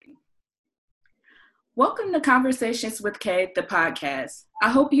Welcome to Conversations with Kay, the podcast. I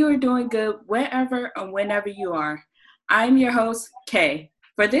hope you are doing good wherever and whenever you are. I'm your host, Kay.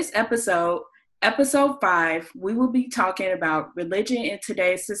 For this episode, episode 5, we will be talking about religion in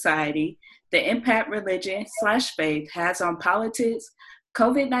today's society, the impact religion/faith has on politics,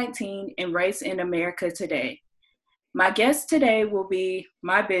 COVID-19, and race in America today. My guest today will be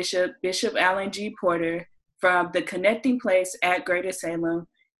my bishop, Bishop Alan G. Porter, from the Connecting Place at Greater Salem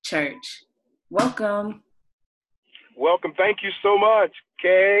Church. Welcome. Welcome. Thank you so much,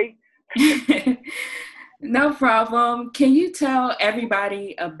 Kay. No problem. Can you tell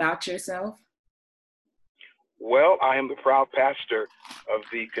everybody about yourself? Well, I am the proud pastor of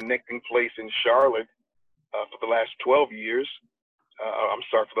the Connecting Place in Charlotte for the last 12 years.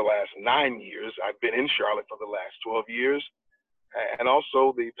 For the last 9 years. I've been in Charlotte for the last 12 years. And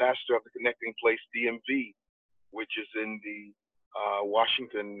also the pastor of the Connecting Place DMV, which is in the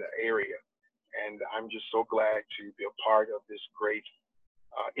Washington area. And I'm just so glad to be a part of this great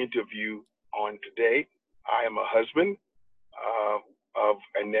interview on today. I am a husband of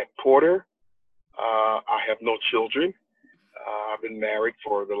Annette Porter. I have no children. I've been married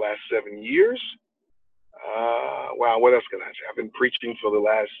for the last 7 years. Wow, what else can I say? I've been preaching for the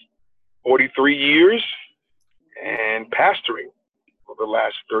last 43 years and pastoring for the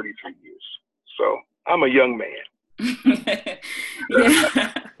last 33 years. So I'm a young man.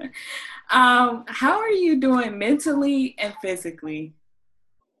 Yeah. How are you doing mentally and physically?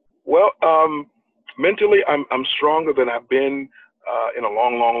 Well, mentally, I'm stronger than I've been in a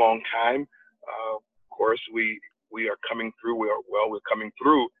long time. Of course, we are coming through. We're coming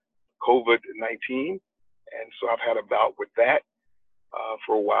through COVID-19, and so I've had a bout with that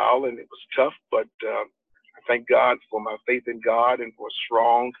for a while, and it was tough. But I thank God for my faith in God and for a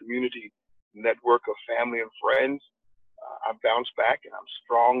strong community network of family and friends. I've bounced back, and I'm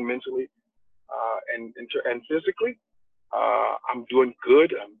strong mentally and physically. I'm doing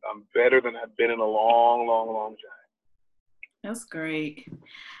good. I'm better than I've been in a long time. That's great.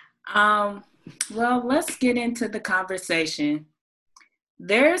 Well, let's get into the conversation.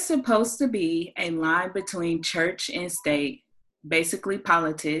 There's supposed to be a line between church and state, basically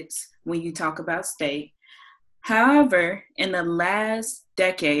politics, when you talk about state. However, in the last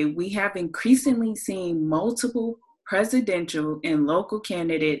decade, we have increasingly seen multiple presidential and local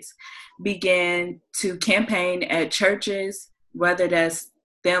candidates begin to campaign at churches, whether that's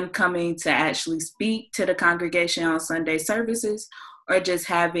them coming to actually speak to the congregation on Sunday services or just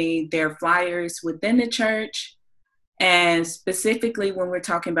having their flyers within the church. And specifically, when we're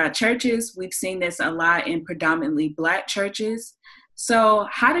talking about churches, we've seen this a lot in predominantly Black churches. So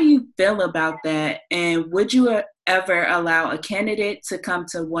how do you feel about that? And would you ever allow a candidate to come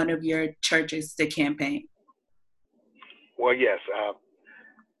to one of your churches to campaign? Well, yes.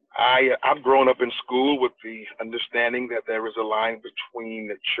 I've grown up in school with the understanding that there is a line between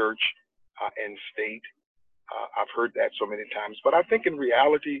the church and state. I've heard that so many times. But I think in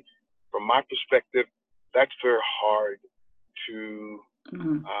reality, from my perspective, that's very hard to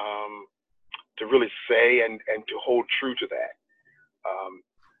really say and to hold true to that.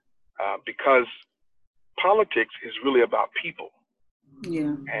 Because politics is really about people.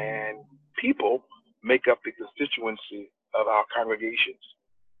 Yeah. And people make up the constituency of our congregations.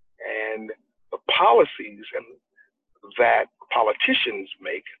 And the policies that politicians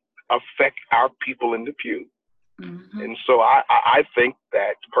make affect our people in the pew. Mm-hmm. And so I think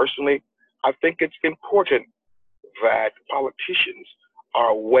that personally, I think it's important that politicians are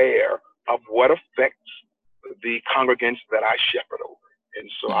aware of what affects the congregants that I shepherd over. And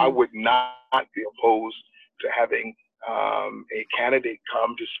so I would not be opposed to having a candidate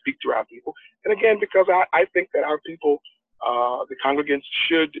come to speak to our people. And again, because I think that our people, the congregants,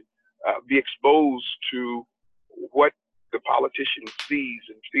 should be exposed to what the politician sees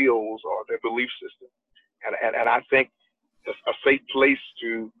and feels or their belief system. And I think a safe place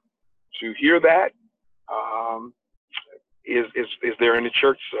to hear that is there in the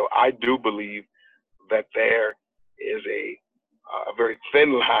church. So I do believe that there is a very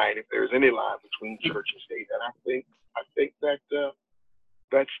thin line, if there's any line, between church and state. And I think that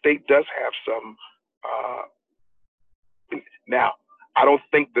that state does have some. Now, I don't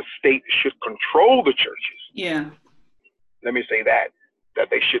think the state should control the churches. Yeah. Let me say that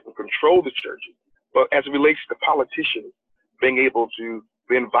they shouldn't control the churches. But as it relates to politicians being able to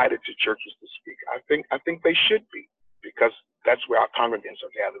be invited to churches to speak, I think they should be, because that's where our congregants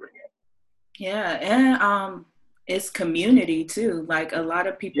are gathering at. Yeah, and it's community too. Like a lot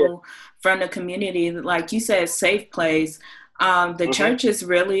of people from the community, like you said, safe place. The church is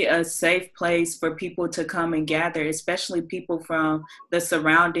really a safe place for people to come and gather, especially people from the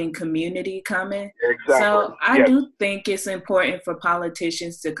surrounding community coming. Exactly. So I Yes. do think it's important for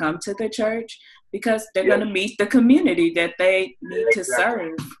politicians to come to the church because they're Yes. going to meet the community that they need to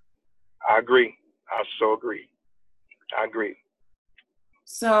Exactly. serve. I agree. I so agree. I agree.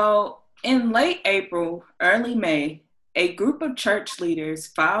 So in late April, early May, a group of church leaders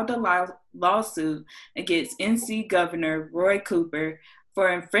filed a lawsuit against NC Governor Roy Cooper for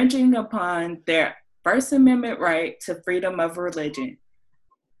infringing upon their First Amendment right to freedom of religion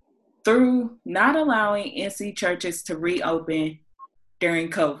through not allowing NC churches to reopen during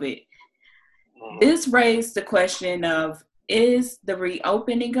COVID. This raised the question of, is the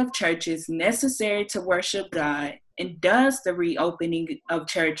reopening of churches necessary to worship God? And does the reopening of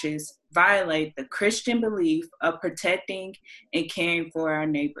churches violate the Christian belief of protecting and caring for our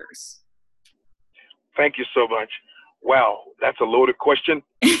neighbors? Thank you so much. Wow, that's a loaded question.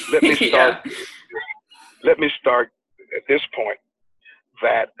 Let me start. Yeah. Let me start at this point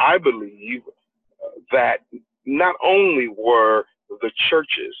that I believe that not only were the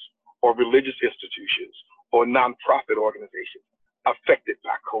churches or religious institutions or nonprofit organizations affected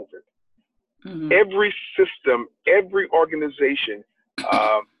by COVID. Mm-hmm. Every system, every organization,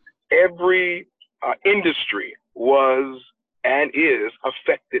 every industry was and is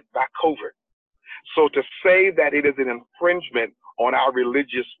affected by COVID. So to say that it is an infringement on our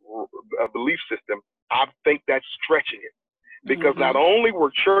religious belief system, I think that's stretching it. Because not only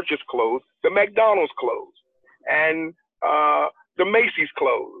were churches closed, the McDonald's closed, and the Macy's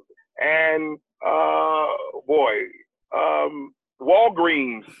closed, and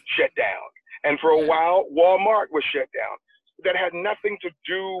Walgreens shut down, and for a while Walmart was shut down. That had nothing to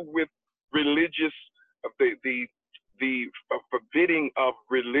do with religious, the forbidding of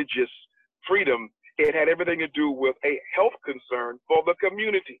religious freedom. It had everything to do with a health concern for the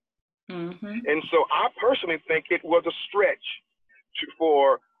community. And so I personally think it was a stretch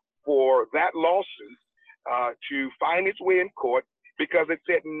for that lawsuit to find its way in court, because it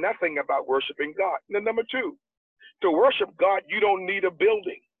said nothing about worshiping God. And then number two, to worship God, you don't need a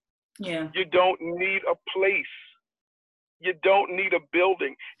building. Yeah. You don't need a place. You don't need a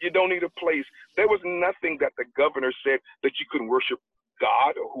building. You don't need a place. There was nothing that the governor said that you couldn't worship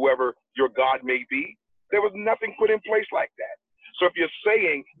God or whoever your God may be. There was nothing put in place like that. So if you're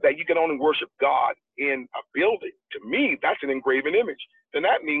saying that you can only worship God in a building, to me, that's an engraven image. Then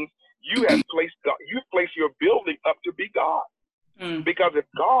that means you have placed God, you've placed your building up to be God. Because if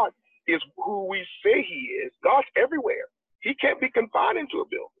God is who we say he is, God's everywhere. He can't be confined into a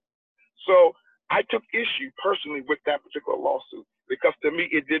building. So I took issue personally with that particular lawsuit, because to me,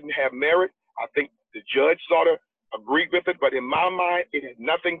 it didn't have merit. I think the judge sort of agreed with it, but in my mind, it had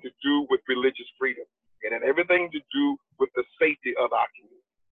nothing to do with religious freedom. It had everything to do with the safety of our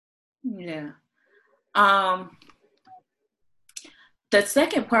community. Yeah. The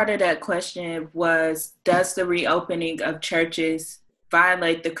second part of that question was, does the reopening of churches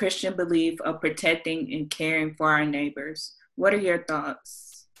violate the Christian belief of protecting and caring for our neighbors? What are your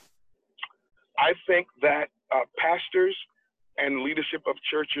thoughts? I think that pastors and leadership of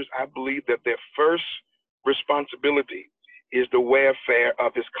churches, I believe that their first responsibility is the welfare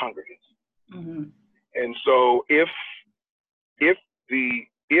of his congregants. And so if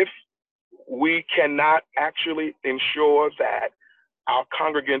we cannot actually ensure that our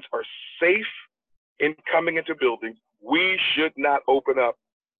congregants are safe in coming into buildings, we should not open up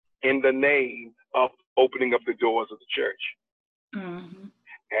in the name of opening up the doors of the church.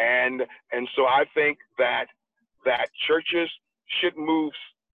 And so I think that churches should move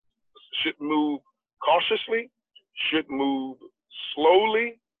cautiously, should move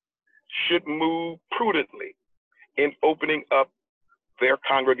slowly, should move prudently in opening up their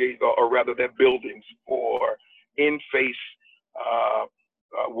congregation, or rather their buildings, for in-faith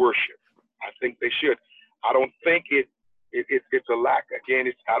worship. I think they should. I don't think it's a lack.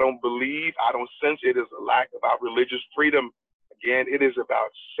 Again, I don't sense it is a lack of our religious freedom. Again, it is about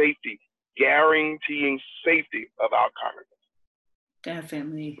safety, guaranteeing safety of our congregants.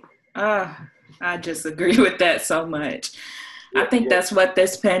 Definitely. I just agree with that so much. I think that's what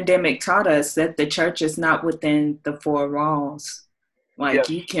this pandemic taught us, that the church is not within the four walls. Like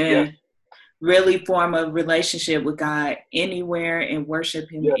you can really form a relationship with God anywhere and worship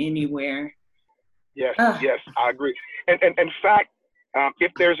him anywhere. Yes, I agree. And in fact,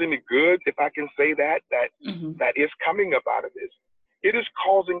 if there's any good, if I can say that is coming up out of this, it is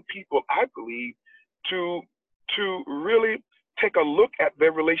causing people, I believe, to really take a look at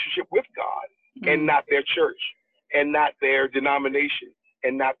their relationship with God and not their church, and not their denomination,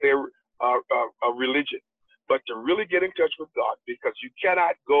 and not their religion, but to really get in touch with God, because you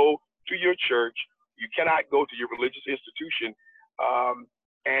cannot go to your church, you cannot go to your religious institution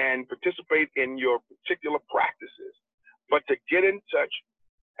and participate in your particular practices, but to get in touch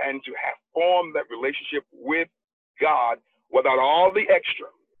and to have formed that relationship with God without all the extra.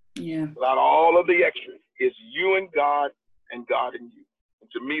 Yeah. Without all of the extras. It's you and God in you. And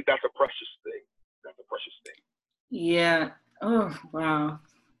to me, that's a precious thing. That's a precious thing. Yeah. Oh, wow.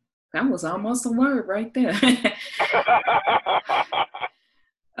 That was almost a word right there.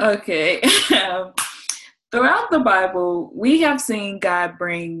 Okay. Throughout the Bible, we have seen God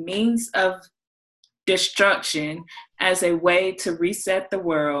bring means of destruction as a way to reset the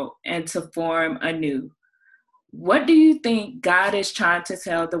world and to form anew. What do you think God is trying to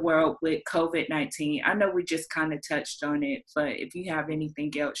tell the world with COVID-19? I know we just kind of touched on it, but if you have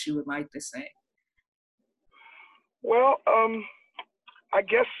anything else you would like to say. Well, I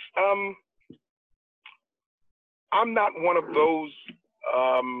guess I'm not one of those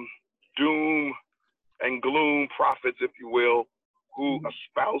doom and gloom prophets, if you will, who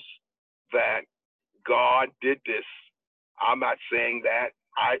espouse that God did this. I'm not saying that.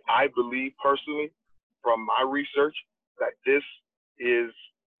 I believe personally, from my research, that this is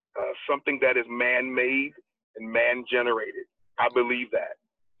something that is man-made and man-generated. I believe that,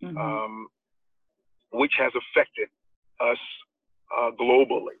 which has affected us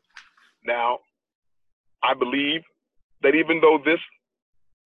globally. Now, I believe that even though this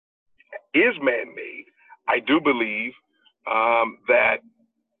is man-made, I do believe that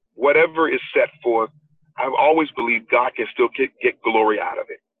whatever is set forth, I've always believed God can still get glory out of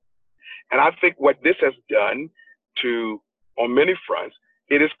it. And I think what this has done on many fronts,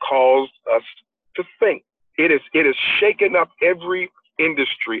 it has caused us to think. It has shaken up every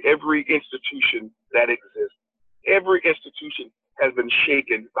industry, every institution that exists. Every institution has been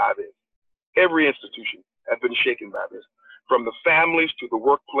shaken by this. Every institution has been shaken by this. From the families to the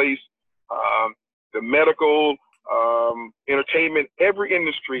workplace, the medical, entertainment, every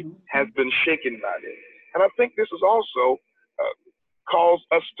industry has been shaken by this. And I think this has also caused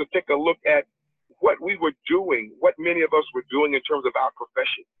us to take a look at what we were doing, what many of us were doing in terms of our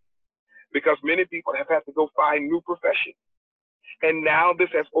profession, because many people have had to go find new professions. And now this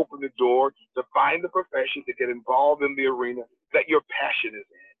has opened the door to find the profession, to get involved in the arena that your passion is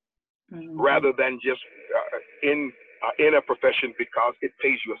in, rather than just in a profession because it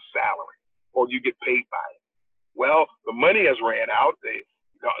pays you a salary or you get paid by it. Well, the money has ran out,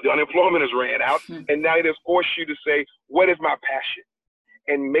 the unemployment has ran out, and now it has forced you to say, what is my passion?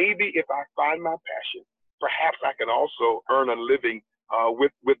 And maybe if I find my passion, perhaps I can also earn a living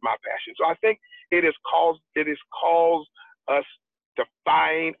with my passion. So I think it has caused us to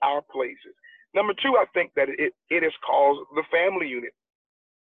find our places. Number two, I think that it has caused the family unit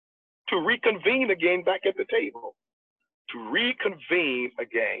to reconvene again back at the table. To reconvene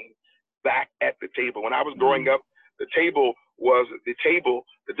again back at the table. When I was growing up, the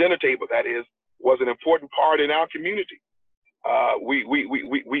dinner table, that is, was an important part in our community.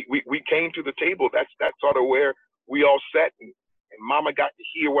 We came to the table. That's sort of where we all sat, and Mama got to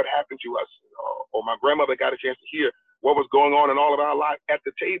hear what happened to us, or my grandmother got a chance to hear what was going on in all of our life at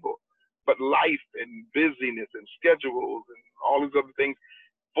the table. But life and busyness and schedules and all these other things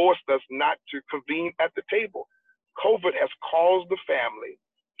forced us not to convene at the table. COVID has caused the family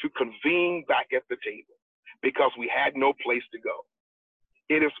to convene back at the table because we had no place to go.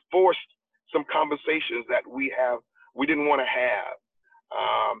 It has forced some conversations that we didn't want to have.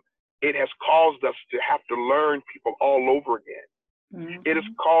 It has caused us to have to learn people all over again. It has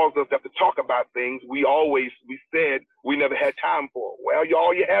caused us to have to talk about things we said we never had time for. Well,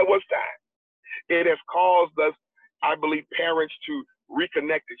 all you had was time. It has caused us, I believe, parents to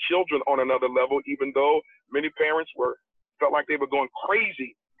reconnect the children on another level, even though many parents felt like they were going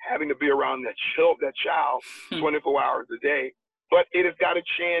crazy having to be around that child 24 hours a day. But it has got a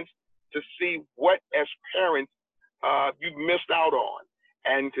chance to see what, as parents, you've missed out on,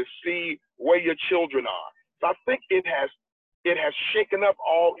 and to see where your children are. So I think it has shaken up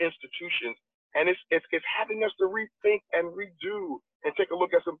all institutions, and it's having us to rethink and redo and take a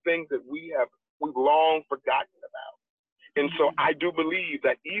look at some things that we've long forgotten about. And so I do believe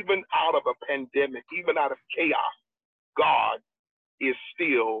that even out of a pandemic, even out of chaos, God is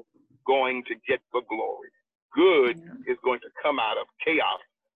still going to get the glory. Good is going to come out of chaos.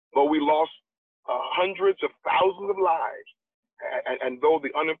 Though we lost hundreds of thousands of lives, and though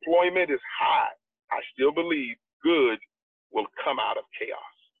the unemployment is high, I still believe good will come out of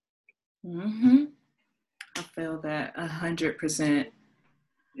chaos. I feel that 100%.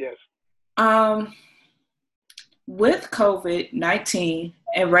 Yes. With COVID-19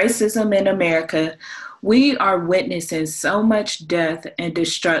 and racism in America, We are witnessing so much death and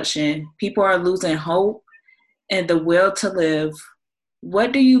destruction. People are losing hope and the will to live.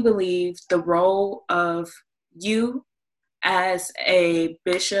 What do you believe the role of you as a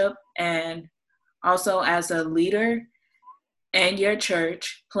bishop and also as a leader and your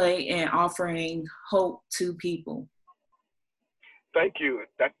church play in offering hope to people? Thank you.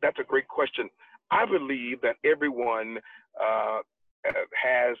 That's a great question. I believe that everyone uh,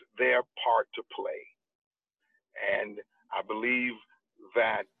 has their part to play. And I believe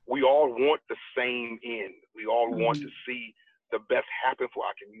that we all want the same end. We all want to Mhm. see the best happen for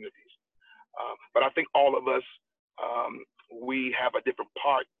our communities. But I think all of us, we have a different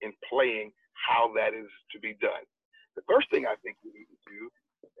part in playing how that is to be done. The first thing I think we need to do,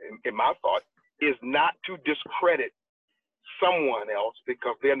 in my thought, is not to discredit someone else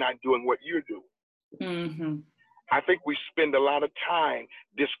because they're not doing what you're doing. Mhm. I think we spend a lot of time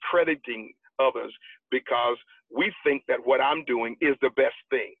discrediting others because we think that what I'm doing is the best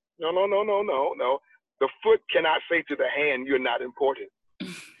thing. No, no, no, no, no, no. The foot cannot say to the hand, "You're not important."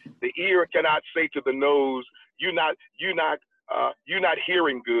 The ear cannot say to the nose, you're not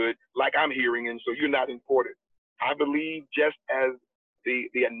hearing good like I'm hearing, and so you're not important." I believe just as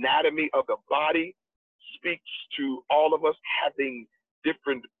the anatomy of the body speaks to all of us having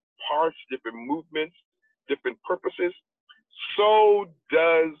different parts, different movements, different purposes, so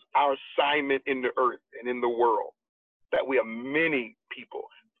does our assignment in the earth and in the world. That we are many people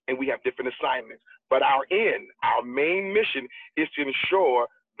and we have different assignments. But our main mission is to ensure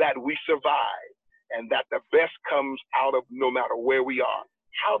that we survive and that the best comes out of no matter where we are.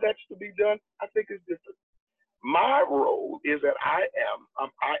 How that's to be done, I think is different. My role is that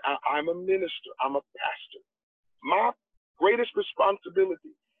I'm a minister, I'm a pastor. My greatest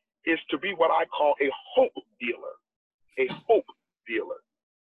responsibility is to be what I call a hope dealer, a hope dealer.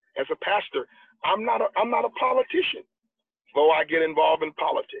 As a pastor, I'm not a politician, though I get involved in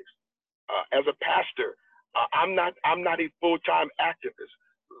politics. As a pastor, I'm not a full-time activist,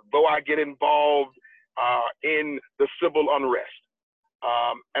 though I get involved in the civil unrest.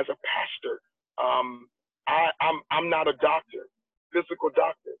 As a pastor, I'm not a doctor, physical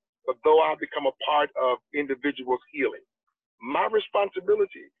doctor, but though I become a part of individuals' healing, my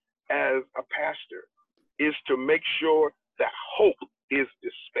responsibility as a pastor is to make sure that hope is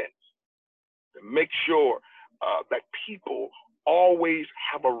dispensed, to make sure that people always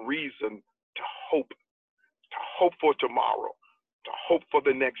have a reason to hope for tomorrow, to hope for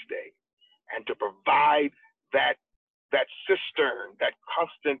the next day, and to provide that cistern, that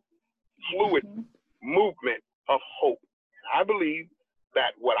constant fluid Mhm. movement of hope. I believe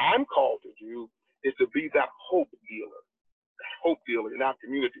that what I'm called to do is to be that hope dealer in our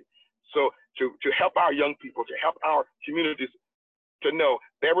community. So to help our young people, to help our communities to know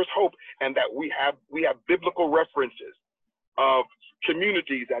there is hope and that we have biblical references of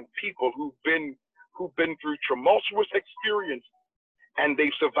communities and people who've been through tumultuous experience and they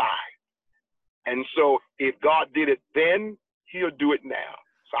survived. And so if God did it then, he'll do it now.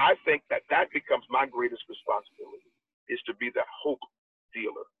 So I think that that becomes my greatest responsibility is to be that hope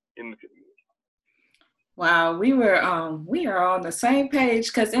dealer in the community. Wow, we are on the same page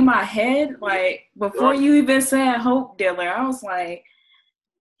because in my head, like before Right. you even said hope dealer, I was like,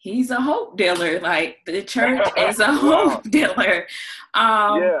 he's a hope dealer. Like the church is a Wow. hope dealer.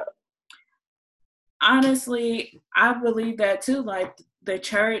 Um, Yeah. Honestly, I believe that too. Like the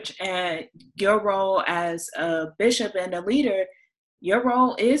church and your role as a bishop and a leader, your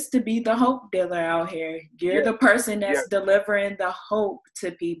role is to be the hope dealer out here. You're Yes. the person Yes. that's delivering the hope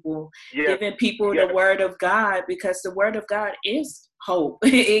to people, Yes. giving people the Yes. word of God because the word of God is hope.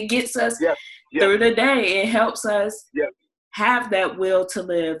 It gets us Yes. Yes. through the day. It helps us Yes. have that will to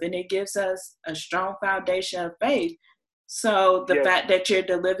live and it gives us a strong foundation of faith. So the Yes. fact that you're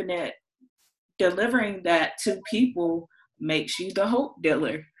delivering that to people makes you the hope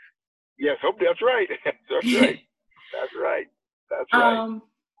dealer. Yes. Hope that's right. That's right. That's right. That's right. um,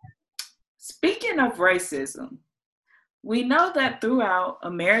 Speaking of racism, we know that throughout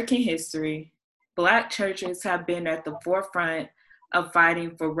American history, Black churches have been at the forefront of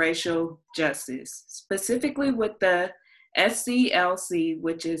fighting for racial justice, specifically with the SCLC,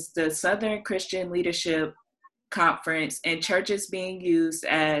 which is the Southern Christian Leadership Conference, and churches being used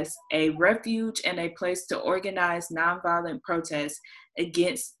as a refuge and a place to organize nonviolent protests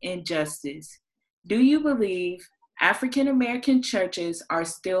against injustice. Do you believe African American churches are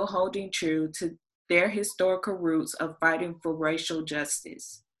still holding true to their historical roots of fighting for racial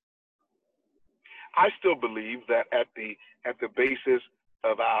justice? I still believe that at the basis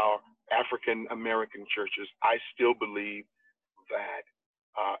of our African American churches, I still believe that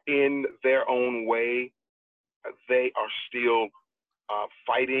in their own way, they are still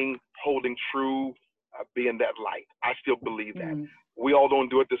fighting, holding true, being that light. I still believe that. Mm-hmm. We all don't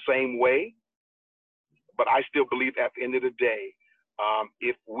do it the same way, but I still believe at the end of the day,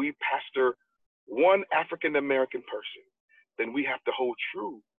 if we pastor one African American person, then we have to hold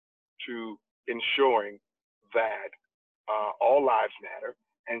true to ensuring that all lives matter,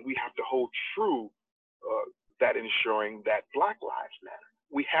 and we have to hold true that ensuring that Black lives matter.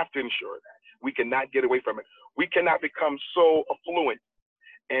 We have to ensure that. We cannot get away from it. We cannot become so affluent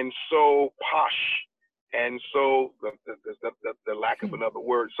and so posh and so, the lack of another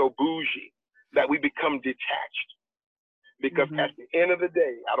word, so bougie, that we become detached. Because Mm-hmm. at the end of the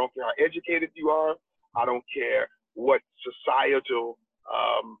day, I don't care how educated you are, I don't care what societal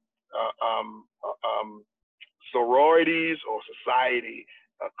sororities or society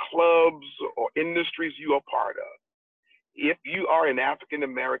clubs or industries you are part of. If you are an African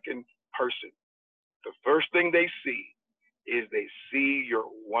American person, the first thing they see is they see your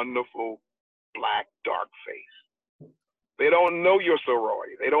wonderful Black dark face. They don't know your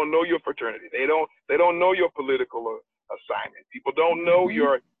sorority. They don't know your fraternity. They don't know your political assignment. People don't know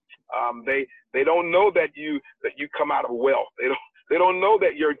your they don't know that you come out of wealth. They don't know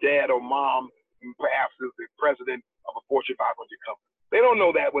that your dad or mom perhaps is the president of a Fortune 500 company. They don't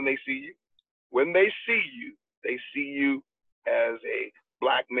know that when they see you. When they see you as a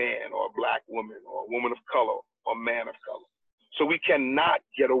Black man or a Black woman or a woman of color or man of color. So we cannot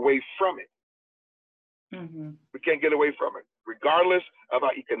get away from it. Mm-hmm. We can't get away from it, regardless of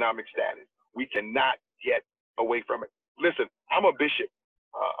our economic status. We cannot get away from it. Listen, I'm a bishop.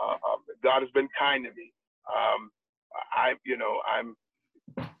 God has been kind to me.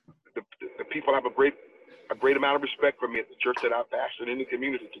 The people have a great amount of respect for me at the church that I pastor in the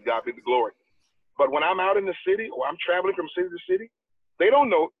community. To God be the glory. But when I'm out in the city or I'm traveling from city to city, they don't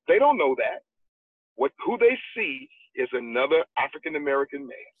know that. Who they see is another African American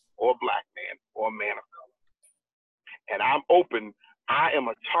man or a Black man or a man of color. And I'm open. I am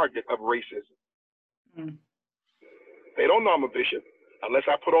a target of racism. Mm. They don't know I'm a bishop unless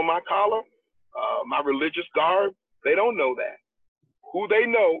I put on my collar, my religious garb. They don't know that. Who they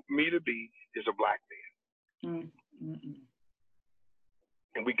know me to be is a Black man. Mm-hmm.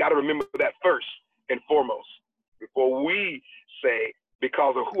 And we got to remember that first and foremost before we say,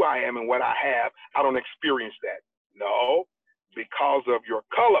 because of who I am and what I have, I don't experience that. No, because of your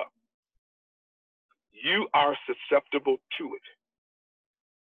color, you are susceptible to it.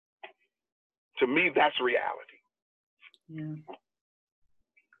 To me, that's reality. Yeah.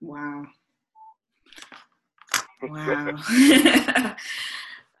 Wow. Wow.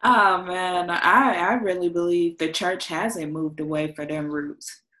 Oh man, I really believe the church hasn't moved away from them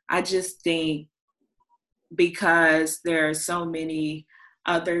roots. I just think because there are so many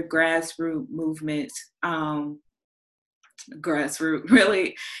other grassroots movements,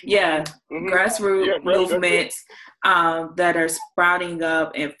 movements that are sprouting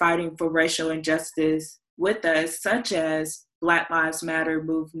up and fighting for racial injustice with us, such as Black Lives Matter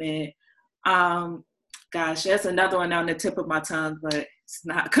movement. There's another one on the tip of my tongue, but it's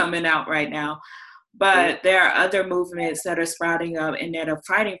not coming out right now. But there are other movements that are sprouting up and that are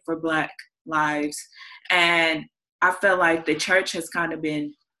fighting for Black lives. And I feel like the church has kind of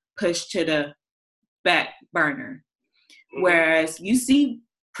been pushed to the back burner. Mm-hmm. Whereas you see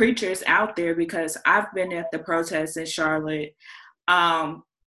preachers out there, because I've been at the protests in Charlotte.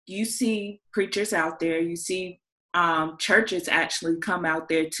 You see preachers out there, you see churches actually come out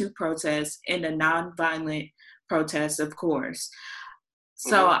there to protest in a nonviolent protest, of course.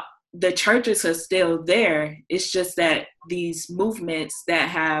 So the churches are still there. It's just that these movements that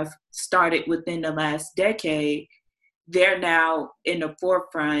have started within the last decade, they're now in the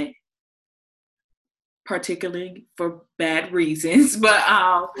forefront, particularly for bad reasons, but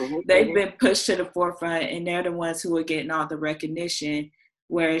they've been pushed to the forefront, and they're the ones who are getting all the recognition,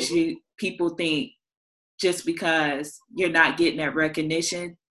 whereas people think just because you're not getting that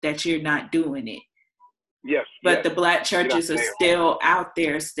recognition that you're not doing it. Yes. But the Black churches are still out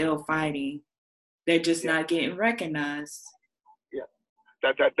there, still fighting. They're just not getting recognized. Yeah,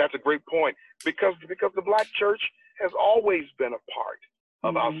 that's a great point, because the Black church has always been a part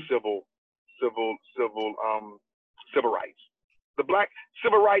of our civil rights. The Black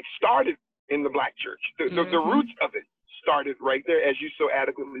civil rights started in the Black church. The roots of it started right there, as you so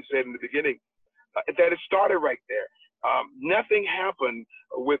adequately said in the beginning. That it started right there. Nothing happened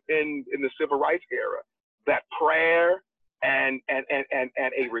in the civil rights era that prayer and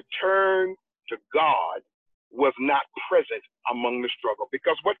a return to God was not present among the struggle.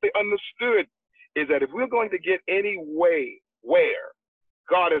 Because what they understood is that if we're going to get anywhere,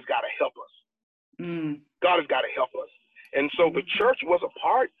 God has got to help us. God has got to help us. And so the church was a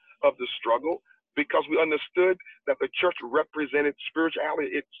part of the struggle because we understood that the church represented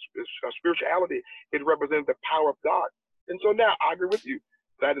spirituality. Spirituality, it represented the power of God. And so now I agree with you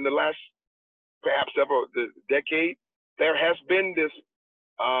that in the last perhaps several decades, there has been this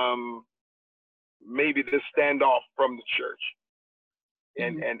maybe this standoff from the church.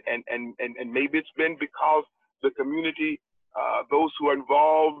 And maybe it's been because the community, those who are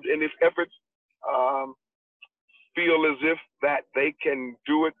involved in these efforts, feel as if that they can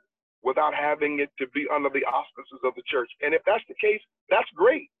do it without having it to be under the auspices of the church. And if that's the case, that's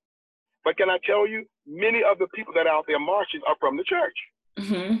great. But can I tell you, many of the people that are out there marching are from the church.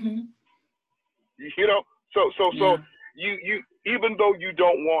 You know, so you even though you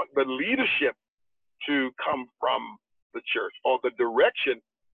don't want the leadership to come from the church or the direction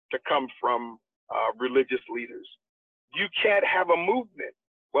to come from religious leaders, you can't have a movement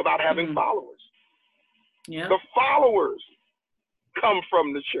without having followers. The followers come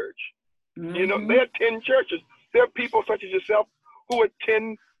from the church. You know, there attend churches. There are people such as yourself who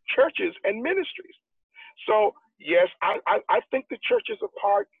attend churches and ministries. So yes, I think the church is a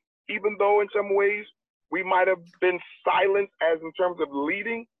part, even though in some ways we might have been silent as in terms of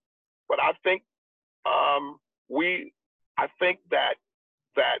leading, but I think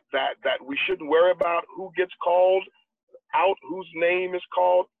that we shouldn't worry about who gets called out, whose name is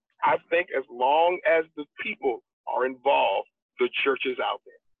called. I think as long as the people are involved, the church is out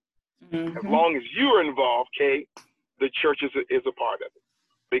there. As long as you are involved, Kay, the church is a part of it.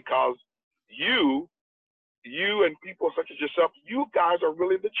 Because you and people such as yourself, you guys are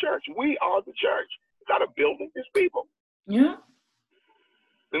really the church. We are the church. It's not a building, it's people. Yeah.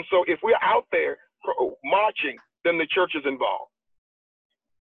 And so if we're out there marching, then the church is involved.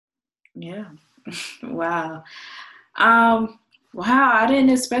 Yeah. Wow. Wow, I didn't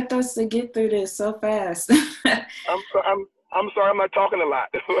expect us to get through this so fast. I'm sorry, I'm not talking a lot.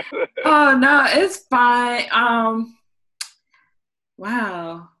 Oh no, it's fine.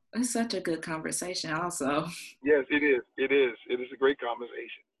 Wow, it's such a good conversation. Also. Yes, it is. It is a great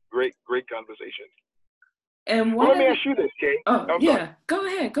conversation. Great conversation. And let me ask you this, Kay. Oh, yeah.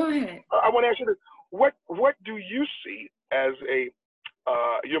 Sorry. Go ahead. I want to ask you this. What do you see as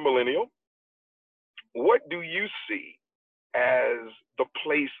you're millennial? What do you see as the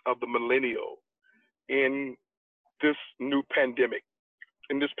place of the millennial in this new pandemic?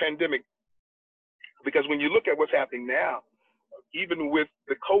 In this pandemic, because when you look at what's happening now, even with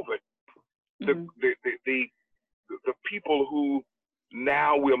the COVID, the people who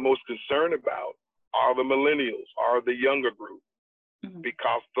now we're most concerned about are the millennials, are the younger group,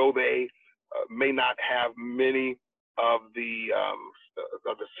 because though they may not have many of the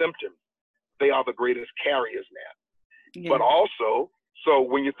symptoms, they are the greatest carriers now. But also, so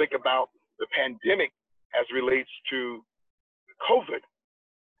when you think about the pandemic as relates to COVID,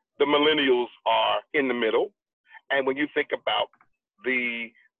 the millennials are in the middle. And when you think about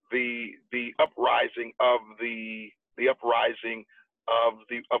the uprising of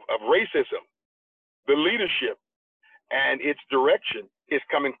racism, the leadership and its direction is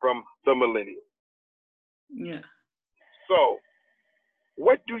coming from the millennials. Yeah. So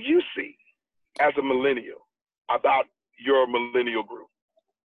what do you see as a millennial about your millennial group?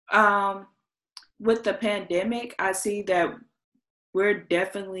 With the pandemic, I see that we're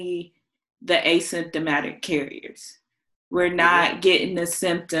definitely the asymptomatic carriers. We're not getting the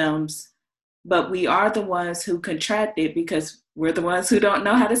symptoms, but we are the ones who contract it because we're the ones who don't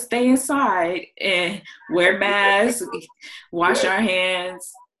know how to stay inside and wear masks, wash our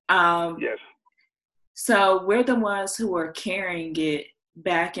hands. So we're the ones who are carrying it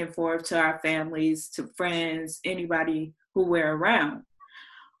back and forth to our families, to friends, anybody who we're around.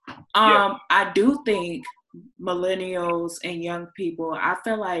 I do think millennials and young people, I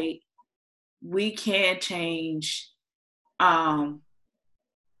feel like we can change the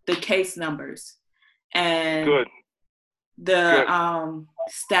case numbers and the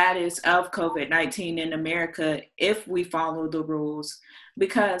status of COVID-19 in America if we follow the rules.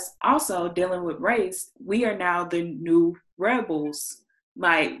 Because also dealing with race, we are now the new rebels.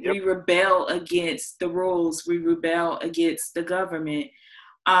 Like we rebel against the rules, we rebel against the government.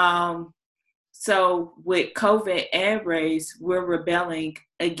 So with COVID and race, we're rebelling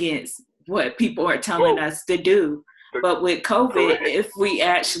against what people are telling us to do. But with COVID, if we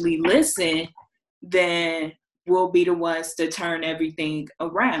actually listen, then we'll be the ones to turn everything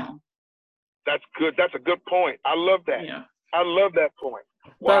around. That's good. That's a good point. I love that. Yeah. I love that point.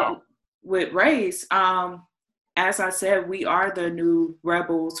 Wow. But with race, as I said, we are the new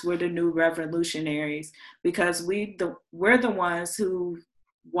rebels. We're the new revolutionaries because we're the ones who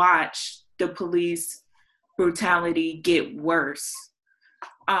watch the police brutality get worse,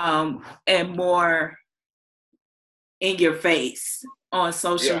 and more in your face on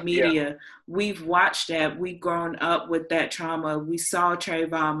social media. We've watched that. We've grown up with that trauma. We saw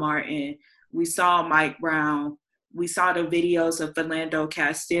Trayvon Martin. We saw Mike Brown. We saw the videos of Philando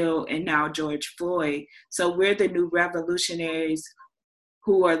Castile and now George Floyd. So we're the new revolutionaries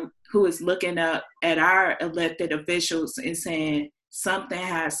who is looking up at our elected officials and saying something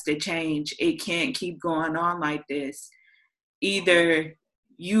has to change. It can't keep going on like this. Either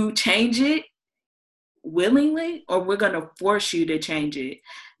you change it willingly or we're going to force you to change it.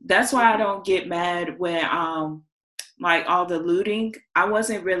 That's why I don't get mad when like all the looting. I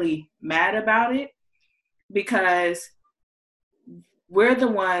wasn't really mad about it because we're the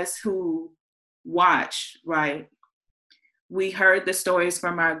ones who watch, right? We heard the stories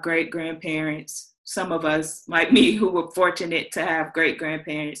from our great-grandparents. Some of us, like me, who were fortunate to have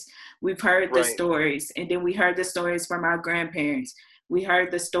great-grandparents, we've heard the stories. And then we heard the stories from our grandparents. We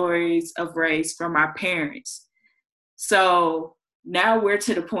heard the stories of race from our parents. So now we're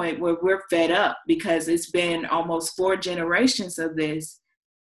to the point where we're fed up because it's been almost 4 generations of this.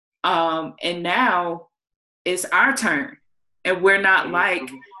 And now it's our turn. And we're not like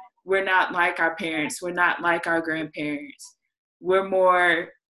our parents. We're not like our grandparents. We're more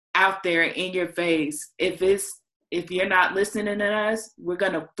out there in your face. If you're not listening to us, we're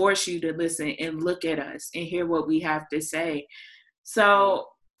going to force you to listen and look at us and hear what we have to say. So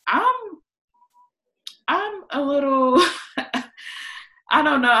I'm a little, I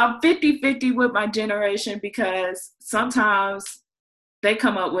don't know, I'm 50-50 with my generation because sometimes they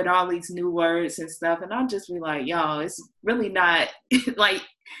come up with all these new words and stuff, and I'll just be like, y'all, it's really not, like,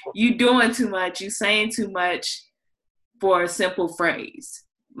 you doing too much, you saying too much for a simple phrase.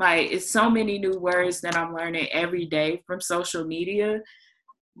 Like, it's so many new words that I'm learning every day from social media.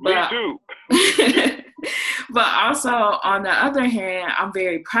 But, me too. But also, on the other hand, I'm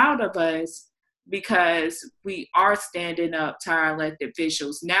very proud of us because we are standing up to our elected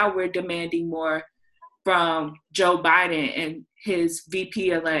officials. Now we're demanding more from Joe Biden and his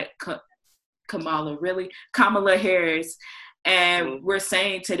VP-elect Kamala Harris. And we're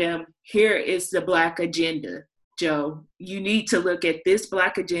saying to them, here is the Black agenda, Joe. You need to look at this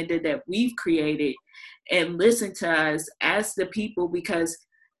Black agenda that we've created and listen to us as the people, because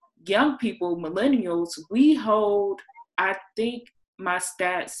young people, millennials, we hold, I think my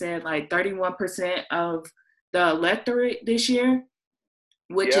stat said like 31% of the electorate this year,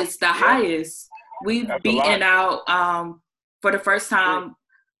 which is the highest. We've beaten out, for the first time,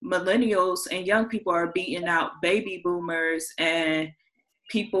 millennials and young people are beating out baby boomers and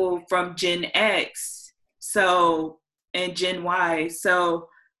people from Gen X, and Gen Y. So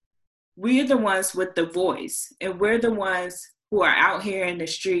we're the ones with the voice, and we're the ones who are out here in the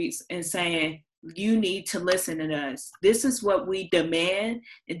streets and saying, you need to listen to us. This is what we demand,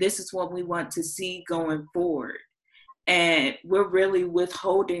 and this is what we want to see going forward. And we're really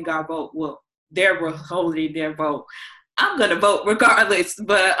withholding our vote. Well, they're withholding their vote. I'm going to vote regardless,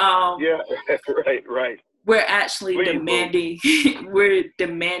 but right. We're actually we're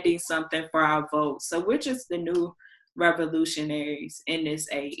demanding something for our vote. So we're just the new revolutionaries in this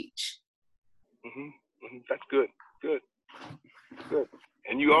age. That's good.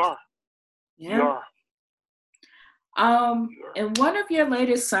 And you are. Yeah. You are. In one of your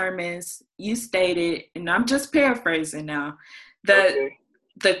latest sermons, you stated, and I'm just paraphrasing now, that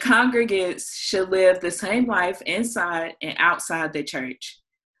the congregants should live the same life inside and outside the church.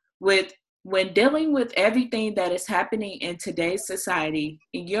 When dealing with everything that is happening in today's society,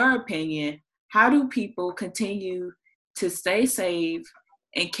 in your opinion, how do people continue to stay safe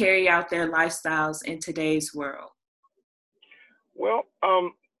and carry out their lifestyles in today's world? Well,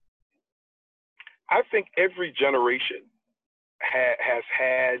 I think every generation has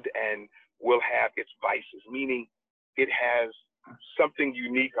had and will have its vices, meaning it has something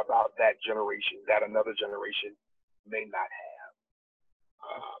unique about that generation that another generation may not have.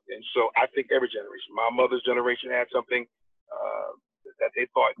 And so I think every generation, my mother's generation had something that they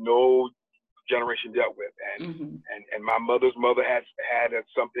thought no generation dealt with. And my mother's mother had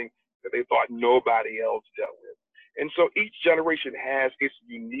something that they thought nobody else dealt with. And so each generation has its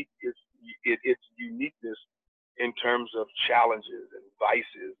uniqueness in terms of challenges and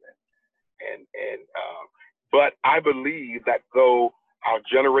vices, but I believe that though our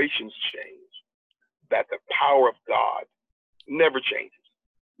generations change, that the power of God never changes,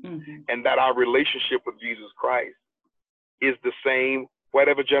 and that our relationship with Jesus Christ is the same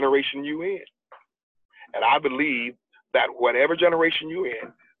whatever generation you in. And I believe that whatever generation you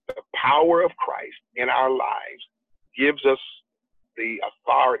in, the power of Christ in our lives gives us the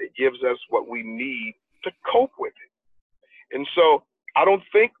authority, gives us what we need to cope with it. And so I don't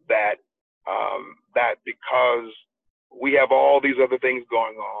think that that because we have all these other things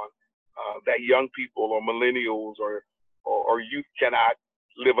going on, that young people or millennials or youth cannot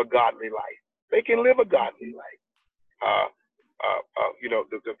live a godly life. They can live a godly life.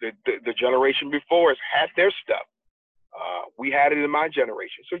 The generation before us had their stuff. We had it in my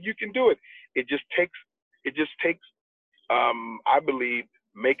generation, so you can do it. It just takes, I believe,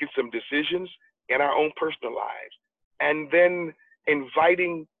 making some decisions in our own personal lives, and then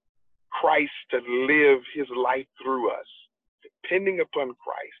inviting Christ to live his life through us, depending upon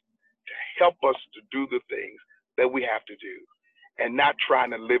Christ to help us to do the things that we have to do, and not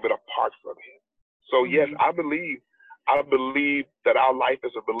trying to live it apart from him. So yes, I believe that our life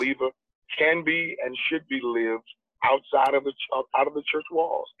as a believer can be and should be lived outside of the church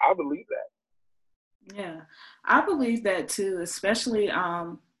walls. I believe that. Yeah, I believe that too, especially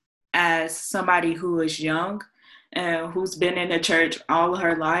as somebody who is young and who's been in the church all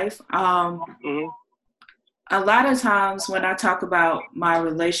her life. A lot of times when I talk about my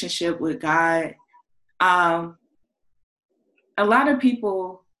relationship with God, a lot of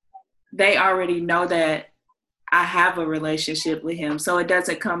people, they already know that I have a relationship with him, so it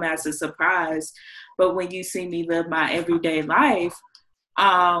doesn't come as a surprise. But when you see me live my everyday life,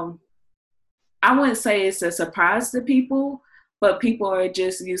 I wouldn't say it's a surprise to people, but people are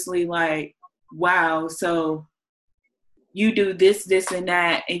just usually like, wow, so you do this, this, and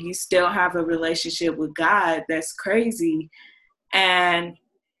that, and you still have a relationship with God. That's crazy. And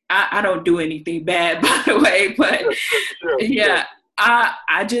I don't do anything bad, by the way, but yeah,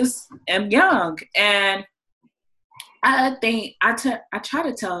 I just am young. And I think I try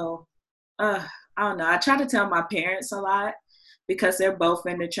to tell, I don't know, I try to tell my parents a lot because they're both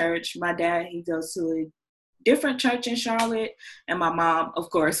in the church. My dad, he goes to a different church in Charlotte, and my mom, of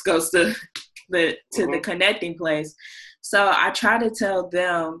course, goes to the Connecting Place. So I try to tell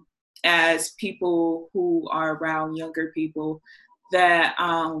them, as people who are around younger people, that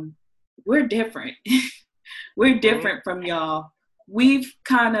we're different. We're different from y'all. We've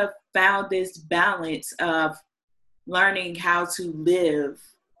kind of found this balance of learning how to live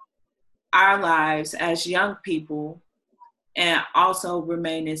our lives as young people and also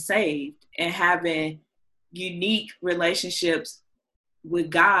remaining saved and having unique relationships with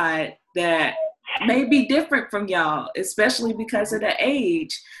God that may be different from y'all, especially because of the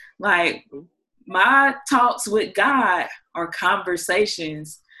age. Like, my talks with God are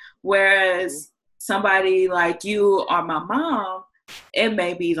conversations, whereas somebody like you or my mom, it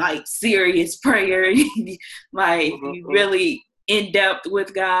may be like serious prayer, like you really in depth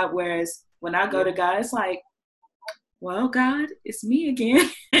with God. Whereas when I go to God, it's like, well, God, it's me again.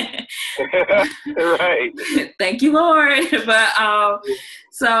 Right. Thank you, Lord. But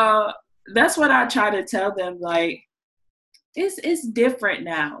so that's what I try to tell them. Like, it's different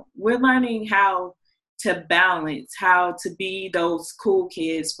now. We're learning how to balance, how to be those cool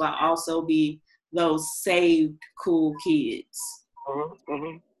kids, but also be those saved cool kids.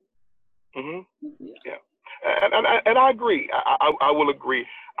 Yeah, and I agree. I will agree.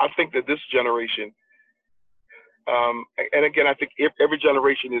 I think that this generation, and again, I think every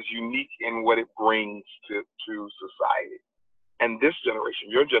generation is unique in what it brings to society. And this generation,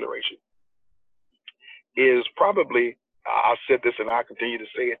 your generation, is probably, I said this and I continue to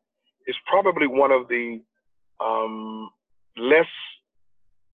say it, is probably one of the less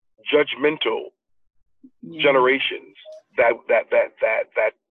judgmental generations that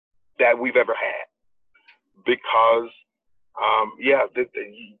we've ever had, because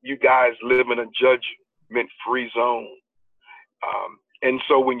you guys live in a judgment-free zone, and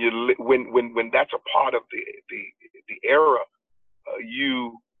so when that's a part of the era,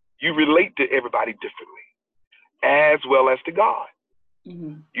 you relate to everybody differently, as well as to God.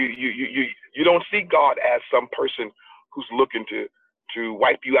 You don't see God as some person who's looking to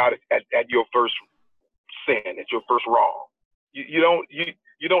wipe you out at your first sin, at your first wrong. You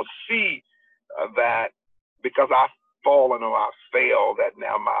don't see that because I've fallen or I've failed that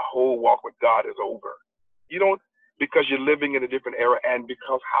now my whole walk with God is over. You don't, because you're living in a different era, and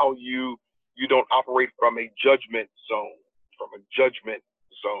because how you don't operate from a judgment zone,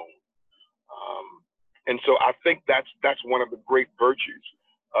 and so I think that's one of the great virtues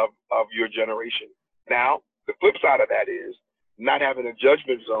of your generation. Now, the flip side of that is not having a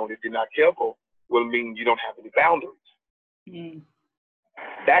judgment zone, if you're not careful, will mean you don't have any boundaries.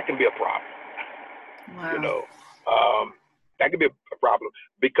 That can be a problem. Wow. That can be a problem,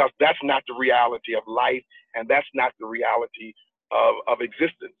 because that's not the reality of life, and that's not the reality of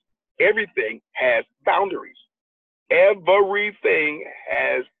existence. Everything has boundaries. Everything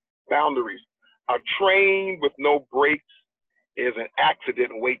has boundaries. A train with no brakes is an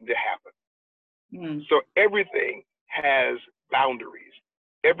accident waiting to happen. So everything has boundaries.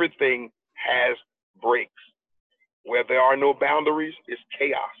 Everything has brakes. Where there are no boundaries, it's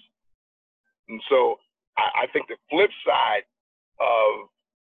chaos. And so I think the flip side of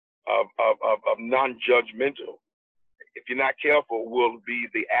non-judgmental, if you're not careful, will be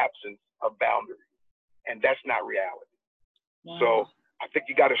the absence of boundaries. And that's not reality. Wow. So I think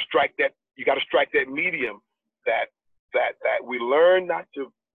you got to strike that medium that we learn not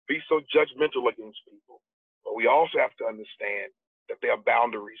to be so judgmental against people, but we also have to understand that there are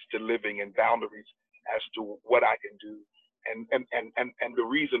boundaries to living and boundaries as to what I can do and the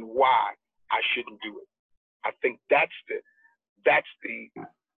reason why I shouldn't do it. I think that's the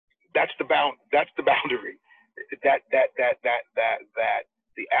boundary that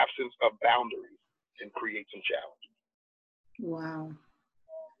the absence of boundaries can create some challenges. Wow.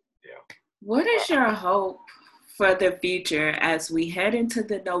 Yeah. What is your hope for the future as we head into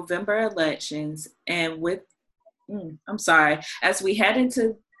the November elections as we head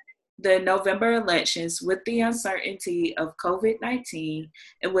into the November elections with the uncertainty of COVID-19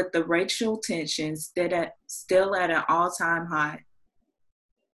 and with the racial tensions still at an all-time high?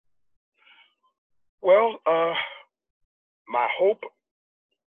 Well, my hope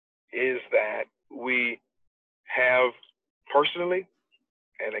is that we have personally,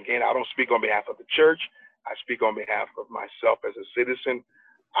 and again, I don't speak on behalf of the church, I speak on behalf of myself as a citizen.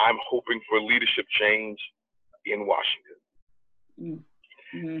 I'm hoping for leadership change in Washington.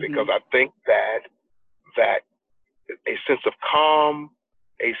 Mm-hmm. Because I think that a sense of calm,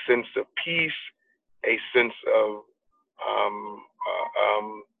 a sense of peace, a sense of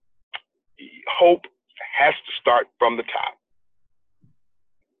hope has to start from the top.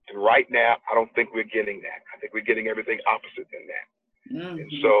 And right now, I don't think we're getting that. I think we're getting everything opposite than that. Mm-hmm.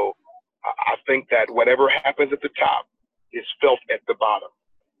 And so I think that whatever happens at the top is felt at the bottom.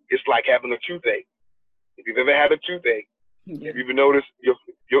 It's like having a toothache. If you've ever had a toothache, if you've noticed,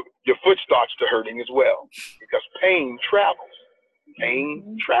 your foot starts to hurting as well because pain travels.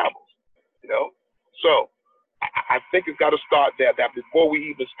 Pain travels, you know? So I think it's got to start there, that before we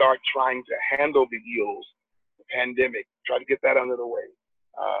even start trying to handle the ills, the pandemic, try to get that under the way,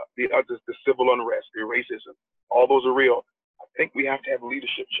 the civil unrest, the racism, all those are real. I think we have to have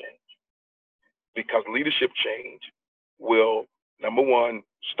leadership change, because leadership change will, number one,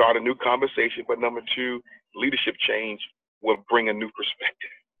 start a new conversation, but number two, leadership change will bring a new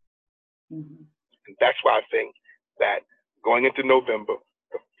perspective. Mm-hmm. And that's why I think that going into November,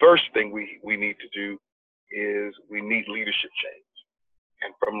 the first thing we need to do is we need leadership change.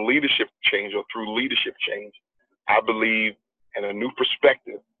 And from leadership change, or through leadership change, I believe in a new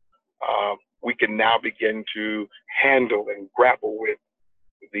perspective, we can now begin to handle and grapple with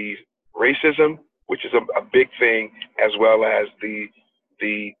the racism, which is a big thing, as well as the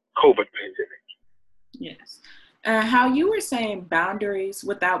COVID pandemic. Yes. How you were saying boundaries,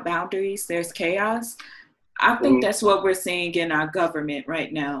 without boundaries, there's chaos. I think that's what we're seeing in our government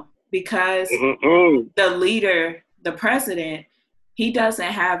right now, because the leader, the president, he doesn't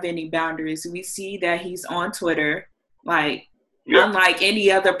have any boundaries. We see that he's on Twitter, unlike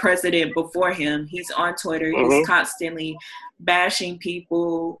any other president before him. He's on Twitter. He's constantly bashing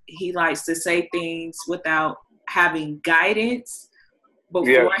people. He likes to say things without having guidance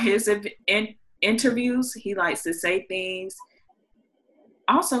before his interviews. He likes to say things.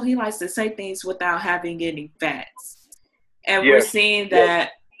 Also, he likes to say things without having any facts. And we're seeing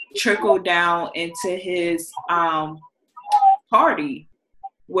that trickle down into his party,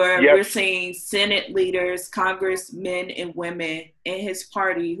 where we're seeing Senate leaders, congressmen and women in his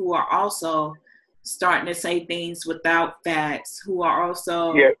party who are also starting to say things without facts, who are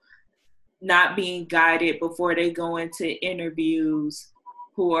also not being guided before they go into interviews,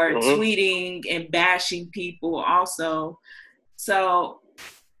 who are tweeting and bashing people also. So,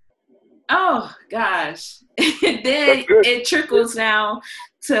 oh gosh. Then it trickles down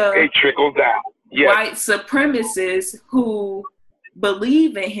to white supremacists who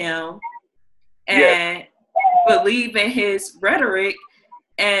believe in him and believe in his rhetoric.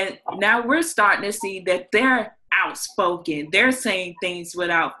 And now we're starting to see that they're outspoken. They're saying things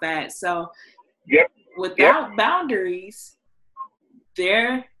without facts. So without boundaries,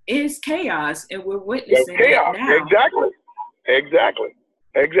 there is chaos, and we're witnessing that now. Exactly.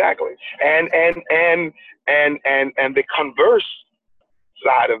 And the converse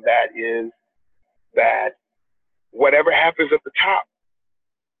side of that is that whatever happens at the top,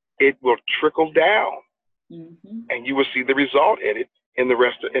 it will trickle down, and you will see the result in it in the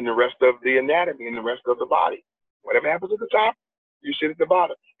rest of the anatomy, in the rest of the body. Whatever happens at the top, you sit at the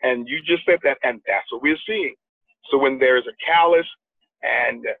bottom. And you just said that, and that's what we're seeing. So when there is a callous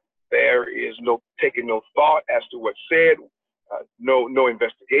and there is taking no thought as to what's said, no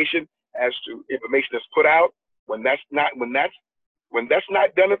investigation as to information that's put out, when that's not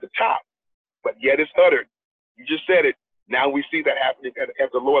done at the top, but yet it's uttered. You just said it. Now we see that happening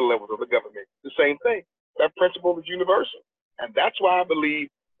at the lower levels of the government. The same thing. That principle is universal, and that's why I believe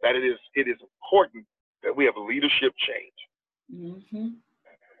that it is important that we have leadership change. Mm-hmm.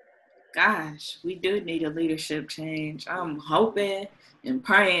 Gosh, we do need a leadership change. I'm hoping and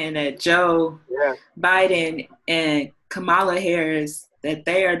praying that Joe Biden and Kamala Harris, that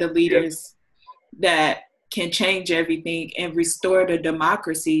they are the leaders that can change everything and restore the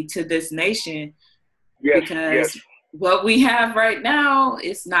democracy to this nation. Because what we have right now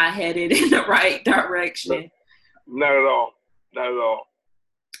is not headed in the right direction. Not at all. Not at all.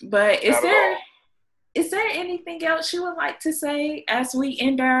 But is there anything else you would like to say as we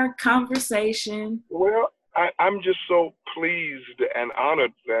end our conversation? Well, I'm just so pleased and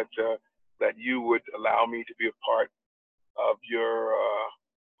honored that you would allow me to be a part of your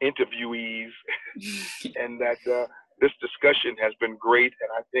interviewees, and that this discussion has been great. And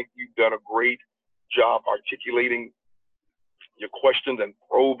I think you've done a great job articulating your questions and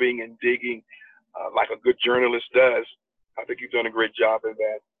probing and digging like a good journalist does. I think you've done a great job of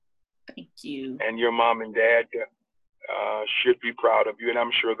that. Thank you. And your mom and dad should be proud of you, and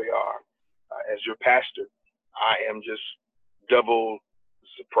I'm sure they are. As your pastor, I am just double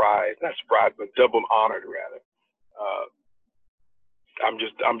surprised, not surprised, but double honored rather. I'm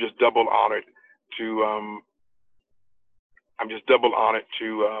just double honored to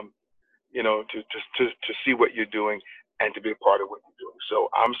to see what you're doing and to be a part of what you're doing. So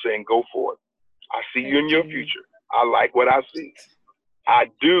I'm saying go for it. I see you in your future. I like what I see. I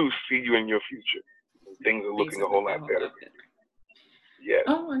do see you in your future. Things are looking a whole lot better. Yes.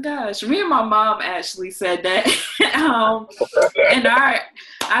 Oh my gosh. Me and my mom actually said that. And I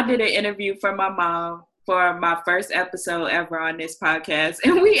did an interview for my mom for my first episode ever on this podcast.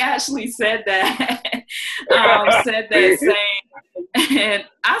 And we actually said that. Said that same. And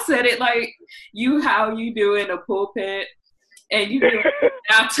I said it like how you do in a pulpit. And you do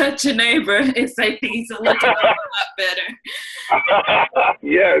now touch your neighbor and say things are looking a lot better.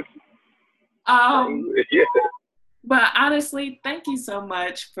 Yes. Yes. But honestly, thank you so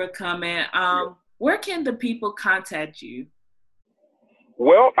much for coming. Where can the people contact you?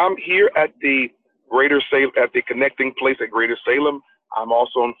 Well, I'm here at the Connecting Place at Greater Salem. I'm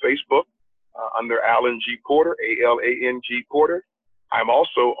also on Facebook under Alan G. Porter, ALANG Porter. I'm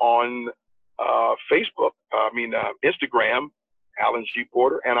also on Instagram, Alan G.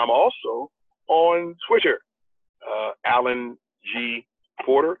 Porter, and I'm also on Twitter, Alan G.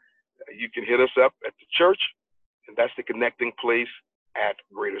 Porter. You can hit us up at the church, and that's the Connecting Place at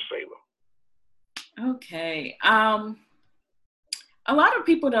Greater Salem. Okay. A lot of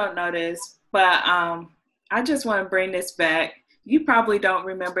people don't know this, but I just want to bring this back. You probably don't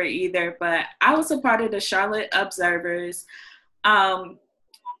remember either, but I was a part of the Charlotte Observers.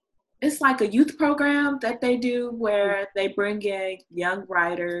 It's like a youth program that they do where they bring in young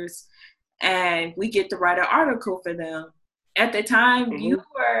writers and we get to write an article for them. At the time, you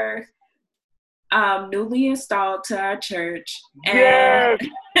were newly installed to our church. And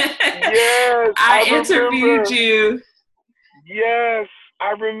yes, I interviewed you. Yes,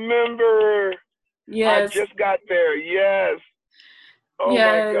 I remember. Yes. I just got there. Yes. Oh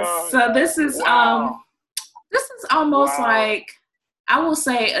yes. My God. So this is almost like, I will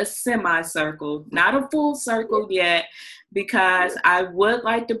say, a semicircle, not a full circle yet, because I would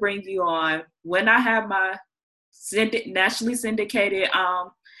like to bring you on when I have my nationally syndicated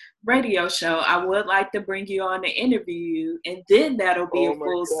radio show. I would like to bring you on to interview you, and then that'll be a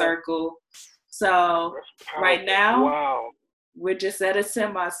full circle. So right now, we're just at a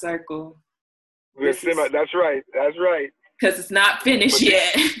semicircle. That's right. That's right. Because it's not finished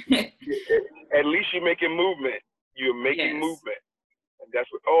yet. At least you're making movement. You're making movement. And that's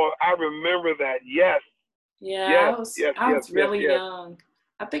what, I remember that. Yes. Yeah, I was really young.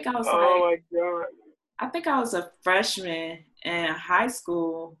 I think I was my God. I think I was a freshman in high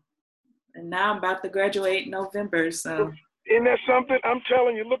school. And now I'm about to graduate in November, so. Isn't that something? I'm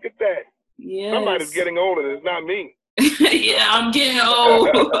telling you, look at that. Yes. Somebody's getting older, and it's not me. Yeah, I'm getting old.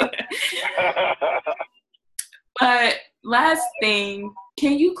 But last thing,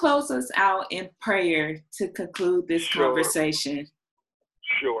 can you close us out in prayer to conclude this conversation?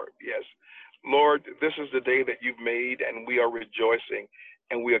 Sure, yes. Lord, this is the day that you've made, and we are rejoicing,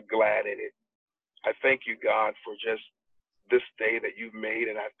 and we are glad in it. I thank you, God, for just this day that you've made,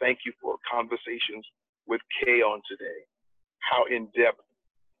 and I thank you for conversations with Kay on today. How in-depth,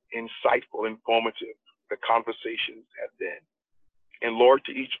 insightful, informative the conversations have been. And Lord,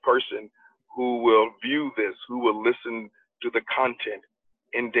 to each person who will view this, who will listen to the content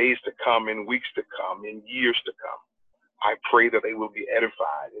in days to come, in weeks to come, in years to come, I pray that they will be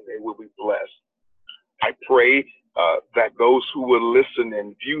edified and they will be blessed. I pray that those who will listen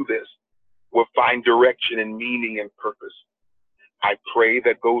and view this will find direction and meaning and purpose. I pray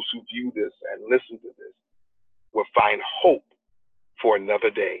that those who view this and listen to this will find hope for another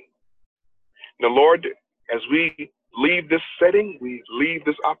day. Now, Lord, as we leave this setting, we leave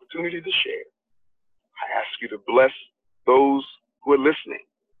this opportunity to share, I ask you to bless those who are listening,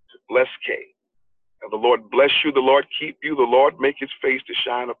 to bless Kay. And the Lord bless you, the Lord keep you, the Lord make his face to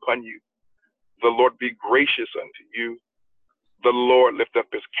shine upon you. The Lord be gracious unto you. The Lord lift up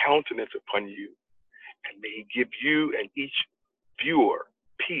his countenance upon you. And may he give you and each viewer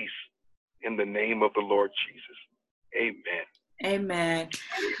peace in the name of the Lord Jesus. Amen. Amen.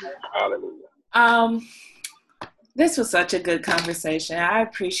 Hallelujah. This was such a good conversation. I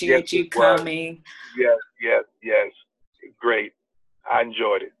appreciate you coming. Yes. Great. I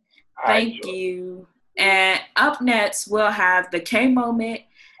enjoyed it. Thank you. And up next, we'll have the K moment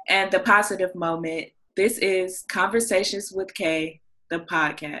and the positive moment. This is Conversations with Kay, the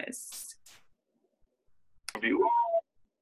podcast. Viewer.